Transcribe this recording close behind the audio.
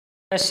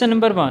Question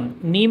number one.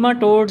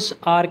 Nematodes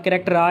are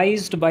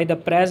characterized by the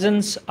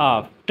presence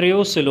of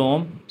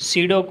triocelome,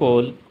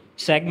 pseudocole,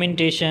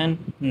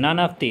 segmentation, none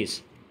of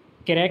these.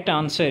 Correct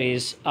answer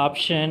is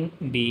option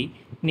B.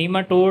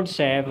 Nematodes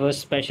have a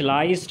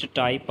specialized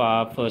type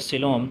of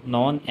coelom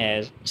known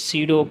as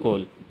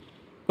pseudocole.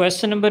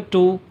 Question number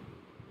two.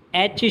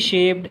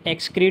 H-shaped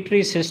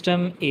excretory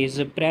system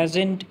is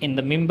present in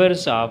the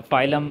members of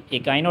phylum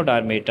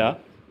Echinodermata,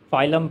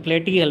 phylum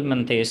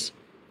Platyhelminthes,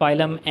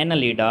 phylum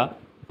Annelida,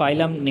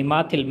 phylum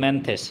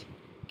Nemathelminthes.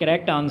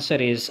 Correct answer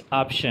is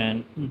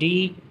option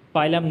D.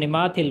 Phylum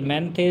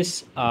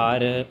Nemathelminthes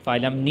or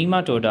phylum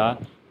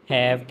Nematoda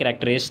have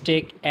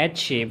characteristic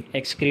H-shaped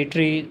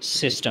excretory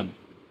system.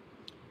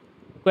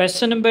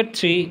 Question number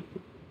 3.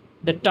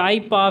 The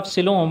type of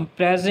coelom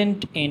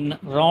present in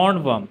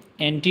roundworm,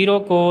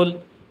 enterocole,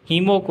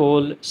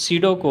 hemocole,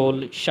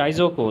 pseudocole,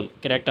 schizocole.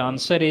 Correct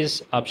answer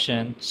is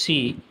option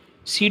C.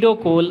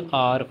 Pseudocole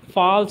or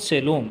false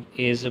coelom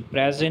is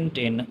present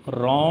in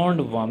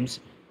roundworms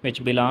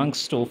which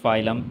belongs to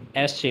phylum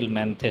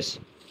Aschelminthes.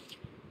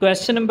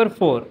 Question number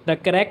 4. The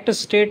correct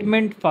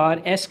statement for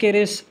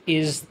Ascaris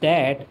is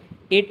that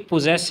it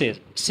possesses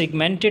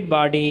segmented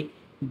body,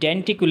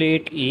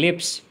 denticulate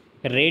lips,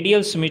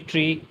 radial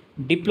symmetry,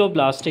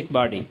 diploblastic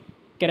body.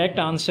 Correct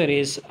answer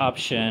is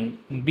option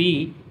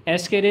B.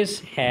 Ascaris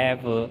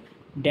have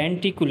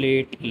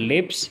denticulate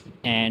lips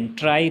and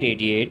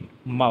triradiate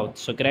mouth.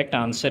 So correct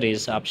answer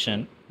is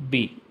option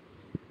B.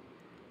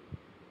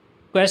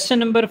 Question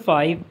number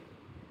 5.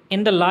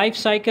 In the life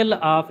cycle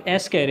of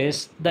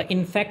Ascaris, the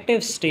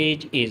infective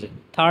stage is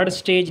third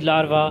stage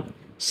larva,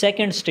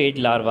 second stage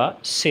larva,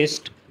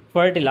 cyst,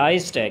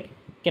 fertilized egg.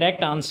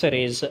 Correct answer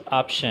is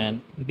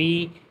option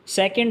B.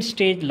 Second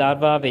stage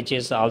larva, which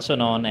is also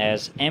known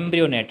as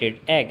embryonated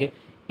egg.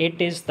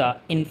 It is the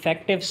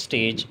infective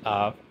stage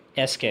of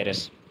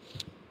Ascaris.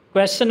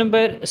 Question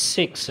number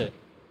 6.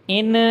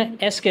 In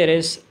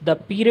Ascaris, the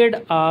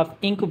period of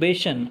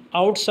incubation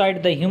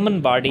outside the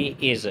human body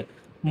is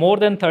more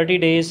than 30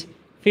 days,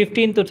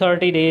 15 to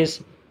 30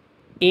 days,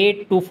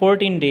 8 to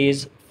 14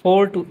 days,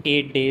 4 to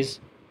 8 days.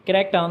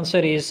 Correct answer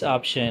is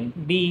option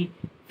B.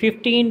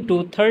 15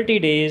 to 30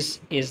 days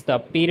is the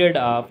period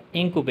of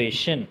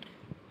incubation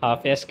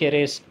of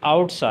Ascaris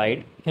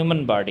outside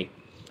human body.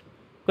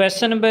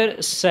 Question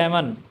number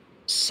 7.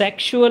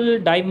 Sexual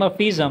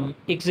dimorphism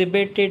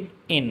exhibited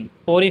in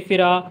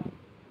Porifera,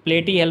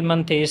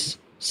 Platyhelminthes,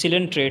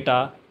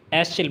 Coelenterata,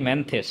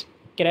 Aschelminthes.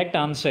 Correct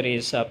answer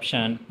is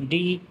option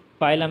D.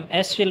 Phylum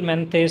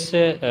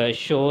Aschelminthes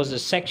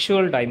shows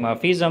sexual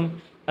dimorphism,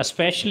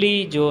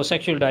 especially जो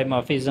sexual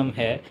dimorphism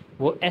है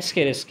वो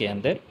Ascaris के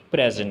अंदर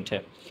present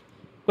है.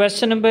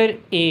 Question number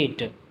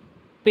 8.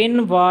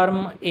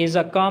 Pinworm is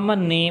a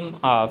common name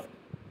of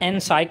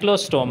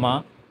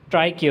Encyclostoma,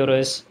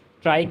 Trichuris,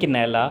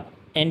 Trichinella,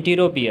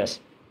 Enterobius.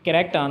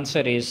 Correct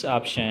answer is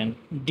option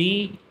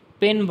D.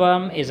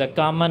 Pinworm is a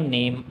common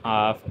name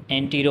of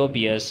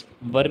Enterobius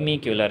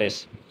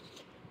vermicularis.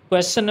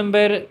 Question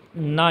number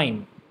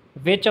 9.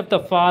 Which of the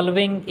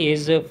following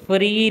is a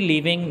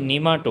free-living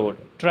nematode?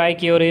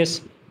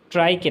 Trichuris,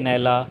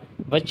 Trichinella,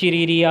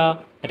 Vachiriria,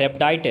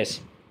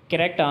 Rhabditis.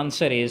 Correct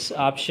answer is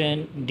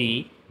option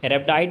D.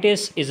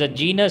 Rhabditis is a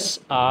genus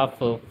of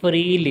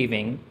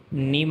free-living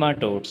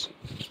nematodes.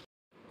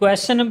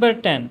 Question number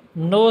 10.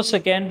 No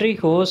secondary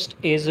host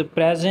is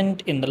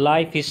present in the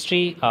life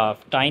history of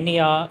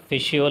Tinea,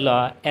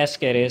 Fissiola,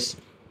 Ascaris,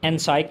 and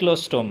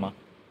Cyclostoma.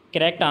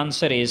 Correct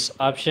answer is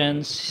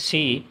option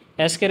C.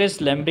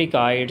 Ascaris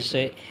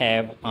lumbricoids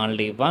have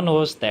only one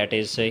host, that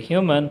is a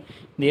human.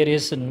 There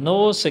is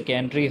no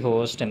secondary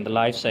host in the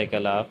life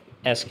cycle of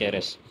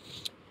Ascaris.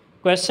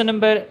 Question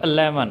number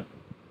 11.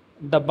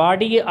 The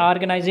body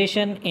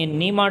organization in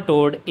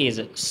nematode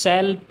is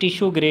cell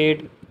tissue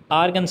grade,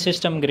 organ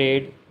system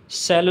grade,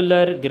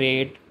 cellular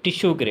grade,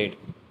 tissue grade.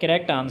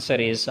 Correct answer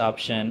is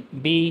option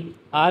B.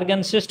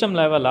 Organ system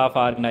level of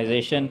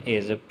organization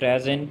is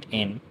present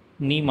in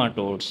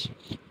nematodes.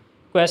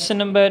 Question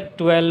number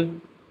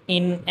 12.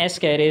 In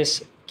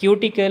Ascaris,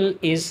 cuticle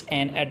is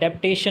an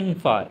adaptation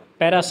for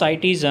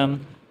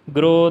parasitism,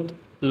 growth,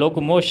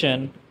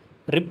 locomotion,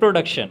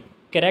 reproduction.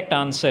 Correct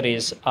answer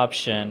is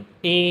option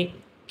A.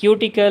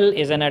 Cuticle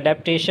is an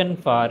adaptation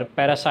for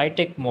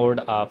parasitic mode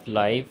of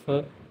life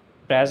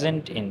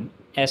present in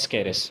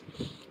Ascaris.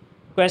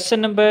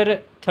 Question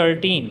number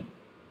 13.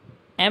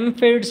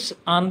 Amphids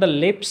on the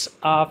lips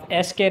of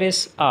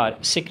Ascaris are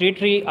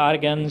secretory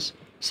organs,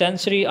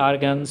 sensory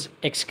organs,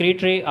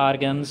 excretory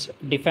organs,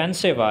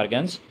 defensive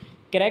organs.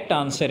 Correct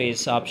answer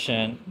is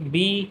option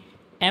B.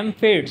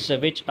 Amphids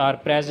which are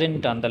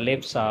present on the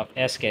lips of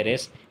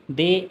Ascaris,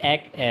 they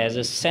act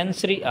as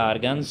sensory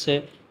organs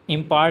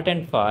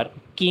important for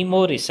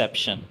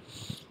chemoreception.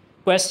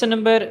 Question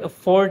number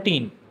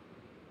 14.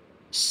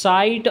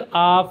 Site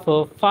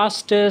of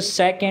first,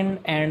 second,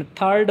 and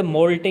third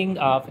molting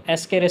of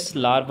Ascaris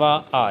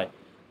larva are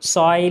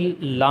soil,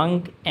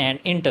 lung, and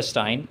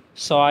intestine,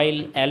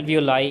 soil,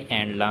 alveoli,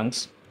 and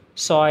lungs,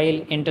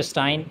 soil,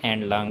 intestine,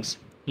 and lungs,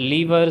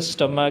 liver,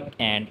 stomach,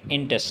 and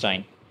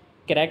intestine.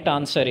 Correct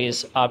answer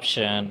is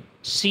option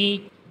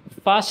C.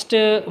 First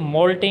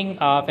molting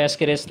of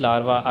Ascaris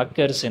larva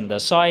occurs in the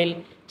soil,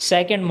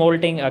 second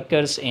molting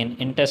occurs in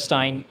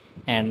intestine,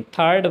 and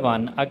third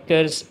one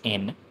occurs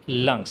in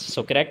lungs.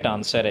 So correct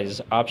answer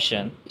is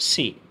option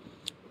C.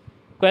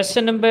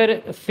 Question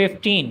number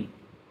 15.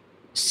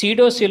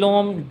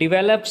 Pseudocoelom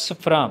develops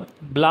from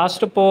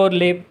blastopore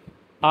lip,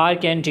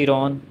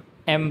 archenteron,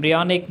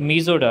 embryonic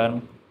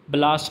mesoderm,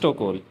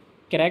 blastocole.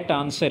 Correct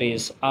answer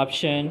is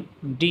option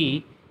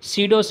D.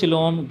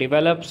 Pseudocoelom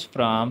develops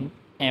from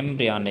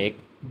embryonic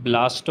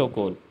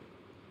blastocole.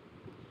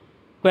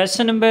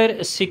 Question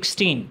number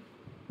 16.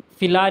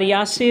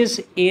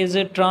 Filariasis is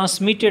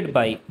transmitted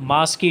by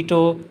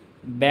mosquito,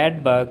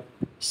 bedbug,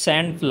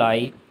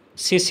 sandfly,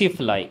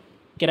 sisyfly.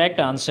 Correct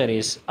answer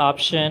is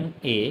option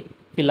A.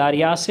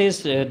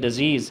 Filariasis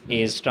disease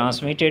is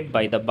transmitted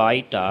by the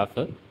bite of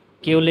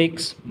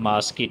Culex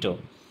mosquito.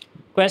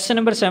 Question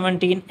number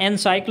 17.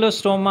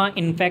 Encyclostoma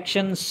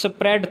infection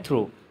spread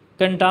through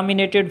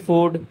contaminated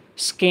food,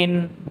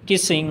 skin,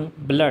 kissing,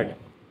 blood.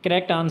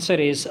 Correct answer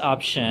is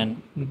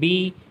option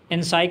B.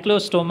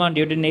 Encyclostoma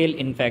duodenale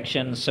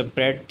infection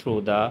spread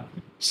through the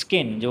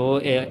skin.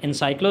 जो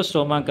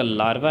encyclostoma का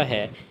larva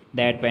है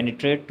that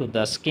penetrate to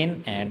the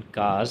skin and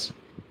cause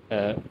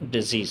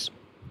disease.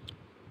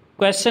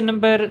 Question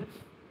number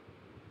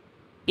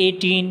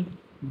 18.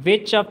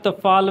 Which of the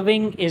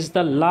following is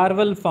the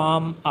larval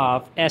form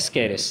of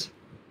Ascaris?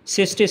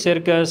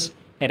 Cystocircus,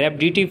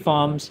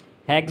 Rhabditiformes,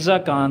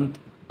 Hexacanth,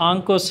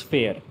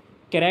 Oncosphere.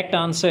 Correct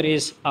answer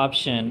is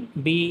option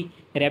B.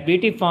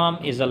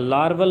 Rhabditiform is a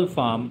larval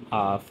form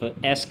of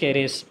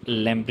Ascaris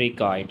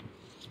lumbricoid.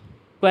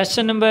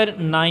 Question number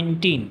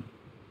 19.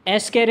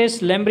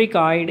 Ascaris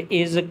lumbricoid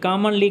is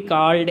commonly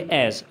called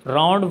as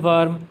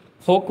roundworm,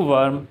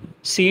 hookworm,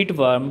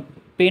 seedworm,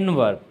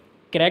 pinworm.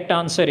 Correct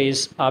answer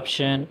is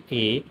option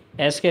A.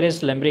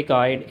 Ascaris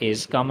lumbricoid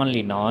is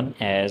commonly known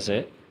as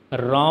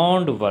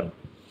roundworm.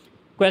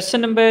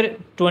 Question number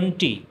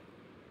 20.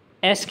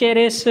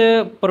 Ascaris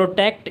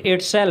protect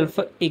itself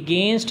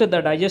against the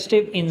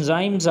digestive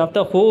enzymes of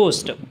the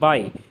host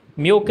by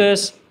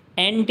mucus,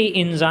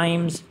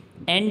 anti-enzymes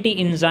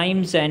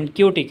and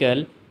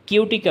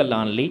cuticle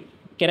only.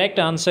 Correct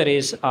answer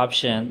is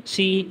option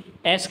C.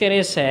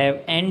 Ascaris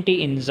have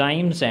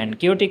anti-enzymes and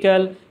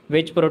cuticle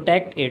which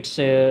protect it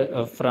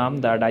from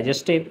the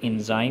digestive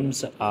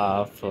enzymes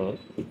of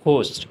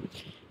host.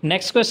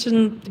 Next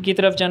question की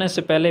तरफ जाने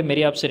से पहले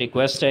मेरी आपसे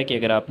request है कि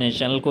अगर आपने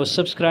चैनल को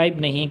सब्सक्राइब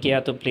नहीं किया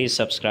तो प्लीज़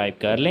सब्सक्राइब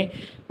कर लें,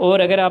 और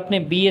अगर आपने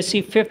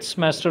बीएससी 5th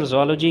सेमेस्टर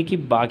ज़ूलॉजी की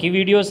बाकी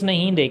वीडियोस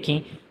नहीं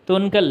देखी तो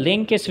उनका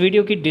लिंक इस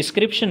वीडियो की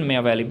डिस्क्रिप्शन में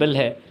अवेलेबल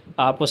है,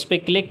 आप उस पर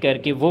क्लिक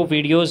करके वो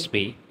वीडियोस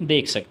भी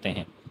देख सकते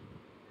हैं.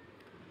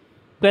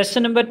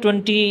 Question number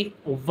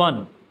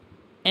 21.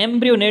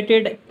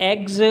 Embryonated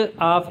eggs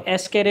of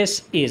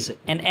Ascaris is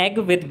an egg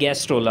with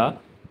gastrola,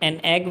 an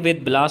egg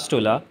with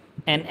blastola,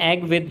 an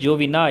egg with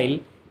juvenile,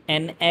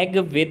 an egg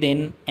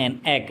within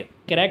an egg.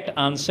 Correct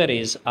answer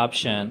is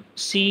option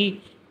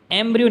C.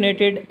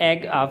 Embryonated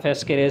egg of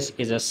Ascaris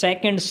is a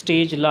second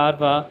stage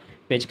larva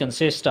which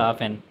consists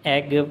of an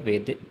egg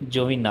with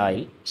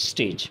juvenile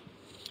stage.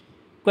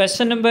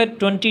 Question number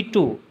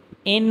 22.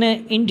 In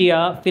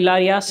India,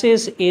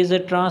 filariasis is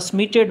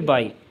transmitted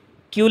by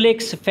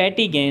Culex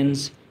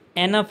fatigans,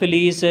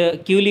 Anopheles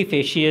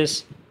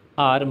culifacius,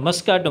 or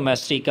Musca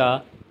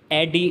domestica,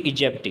 Aedes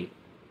aegypti.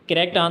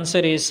 Correct answer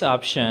is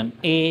option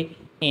A.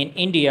 In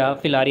India,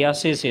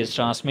 filariasis is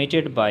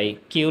transmitted by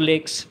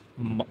Culex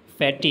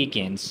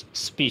fatigans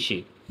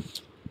species.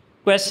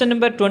 Question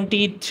number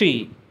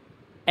 23.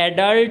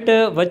 Adult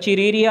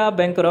Wuchereria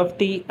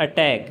bancrofti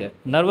attack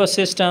nervous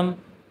system,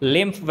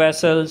 lymph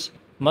vessels,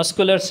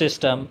 muscular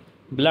system,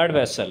 blood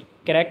vessel.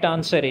 Correct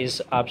answer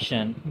is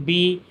option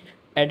B.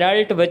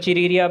 Adult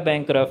Wuchereria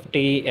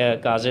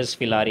bancrofti causes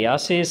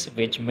filariasis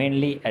which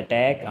mainly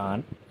attack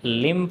on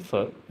lymph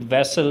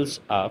vessels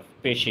of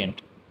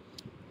patient.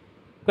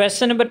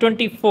 Question number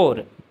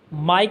 24.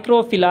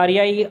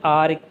 Microfilariae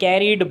are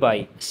carried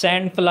by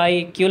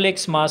sandfly,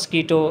 Culex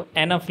mosquito,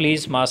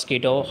 Anopheles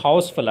mosquito,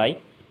 housefly.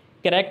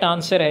 Correct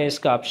answer है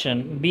इसका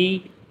option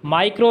B.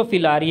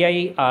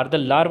 Microfilariae are the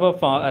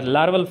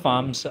larval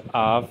forms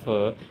of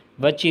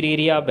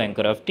Wuchereria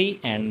bancrofti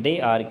and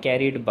they are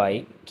carried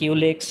by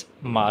Culex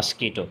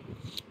mosquito.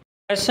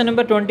 Question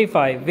number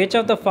 25. Which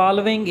of the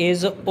following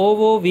is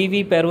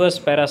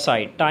ovoviviparous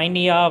parasite?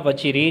 Tinea,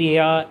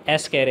 Wuchereria,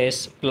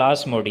 Ascaris,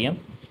 Plasmodium.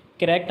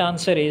 Correct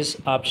answer is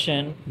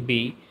option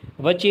B.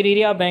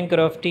 Wuchereria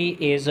bancrofti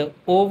is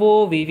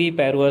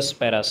ovoviviparous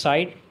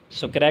parasite.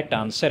 So correct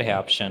answer है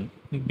option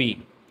B.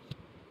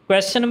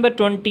 Question number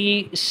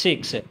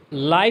 26.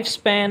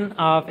 Lifespan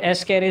of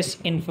Ascaris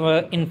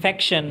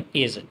infection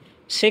is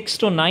 6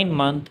 to 9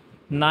 months,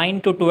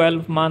 9 to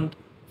 12 months,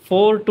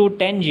 4 to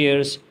 10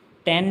 years,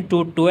 10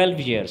 to 12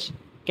 years.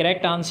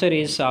 Correct answer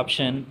is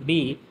option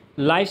B.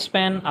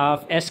 Lifespan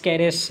of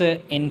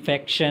Ascaris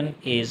infection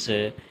is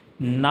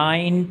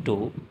 9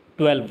 to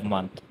 12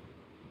 months.